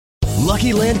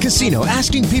Lucky Land Casino,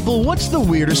 asking people, what's the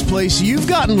weirdest place you've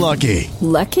gotten lucky?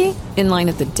 Lucky? In line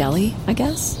at the deli, I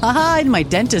guess? Aha, in my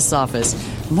dentist's office.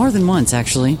 More than once,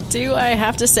 actually. Do I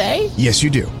have to say? Yes, you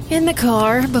do. In the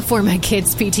car before my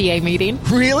kids' PTA meeting.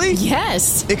 Really?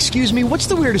 Yes. Excuse me, what's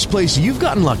the weirdest place you've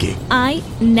gotten lucky? I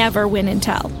never win and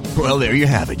tell. Well, there you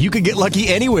have it. You can get lucky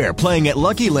anywhere, playing at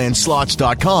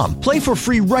LuckyLandSlots.com. Play for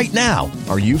free right now.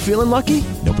 Are you feeling lucky?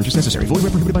 No purchase necessary. Void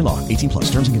where prohibited by law. 18+.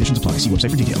 Terms and conditions apply. See website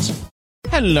for details.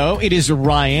 Hello, it is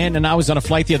Ryan, and I was on a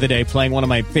flight the other day playing one of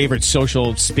my favorite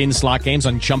social spin slot games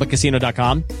on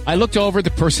ChumbaCasino.com. I looked over at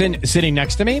the person sitting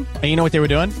next to me, and you know what they were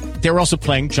doing? They were also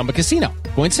playing Chumba Casino.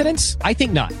 Coincidence? I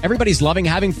think not. Everybody's loving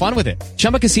having fun with it.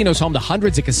 Chumba Casino is home to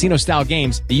hundreds of casino-style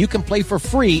games that you can play for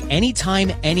free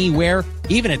anytime, anywhere,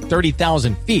 even at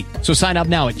 30,000 feet. So sign up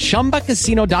now at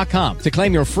ChumbaCasino.com to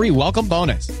claim your free welcome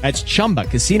bonus. That's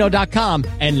ChumbaCasino.com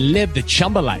and live the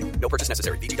Chumba life. No purchase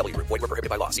necessary. VGW. Void where prohibited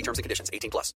by law. See terms and conditions.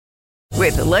 18+.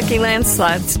 With the Lucky Land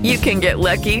Slots, you can get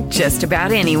lucky just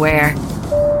about anywhere.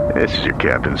 This is your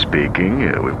captain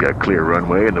speaking. We've got clear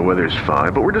runway and the weather's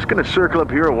fine, but we're just going to circle up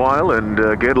here a while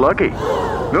and get lucky.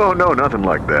 No, nothing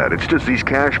like that. It's just these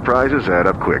cash prizes add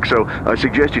up quick. So I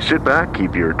suggest you sit back,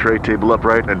 keep your tray table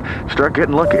upright, and start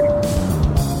getting lucky.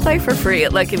 Play for free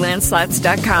at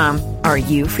LuckyLandSlots.com. Are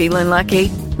you feeling lucky?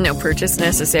 No purchase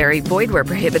necessary. Void where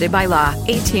prohibited by law.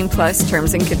 18+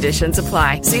 terms and conditions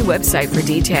apply. See website for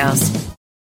details.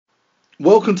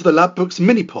 Welcome to the Ladbrokes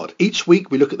Mini-Pod. Each week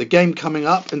we look at the game coming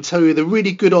up and tell you the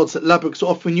really good odds that Ladbrokes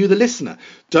are offering you, the listener.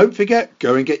 Don't forget,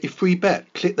 go and get your free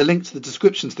bet. Click the link to the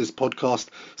description to this podcast,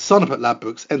 sign up at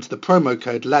Ladbrokes, enter the promo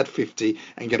code LAD50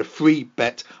 and get a free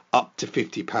bet up to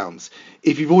 £50.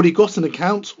 If you've already got an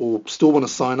account or still want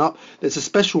to sign up, there's a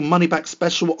special money back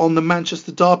special on the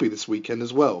Manchester Derby this weekend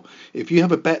as well. If you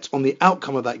have a bet on the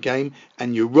outcome of that game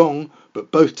and you're wrong, but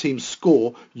both teams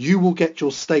score, you will get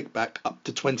your stake back up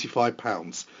to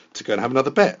 £25 to go and have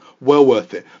another bet. Well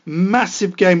worth it.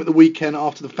 Massive game at the weekend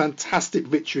after the fantastic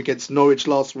victory against Norwich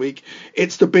last week.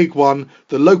 It's the big one,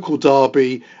 the local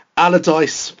derby.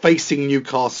 Allardyce facing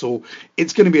Newcastle.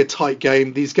 It's going to be a tight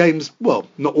game. These games, well,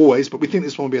 not always, but we think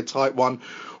this one will be a tight one.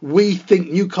 We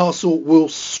think Newcastle will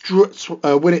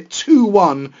win it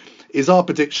 2-1 is our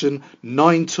prediction.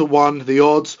 9-1 the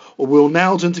odds. Or will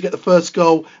Naldon to get the first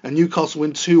goal and Newcastle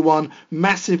win 2-1.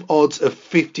 Massive odds of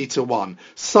 50-1.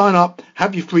 Sign up,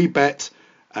 have your free bet,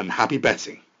 and happy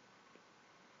betting.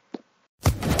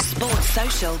 Sports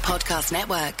Social Podcast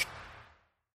Network.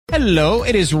 Hello,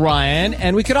 it is Ryan,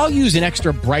 and we could all use an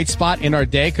extra bright spot in our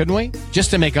day, couldn't we? Just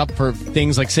to make up for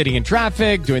things like sitting in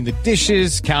traffic, doing the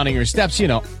dishes, counting your steps, you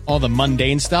know, all the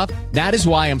mundane stuff. That is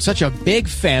why I'm such a big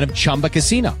fan of Chumba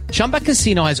Casino. Chumba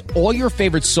Casino has all your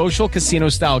favorite social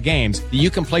casino-style games that you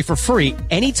can play for free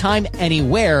anytime,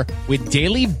 anywhere with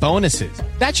daily bonuses.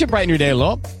 That should brighten your day a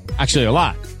little. Actually, a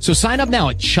lot. So sign up now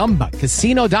at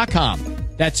ChumbaCasino.com.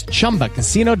 That's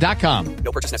ChumbaCasino.com.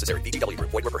 No purchase necessary. VGW.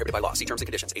 Void where prohibited by law. See terms and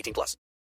conditions. 18+.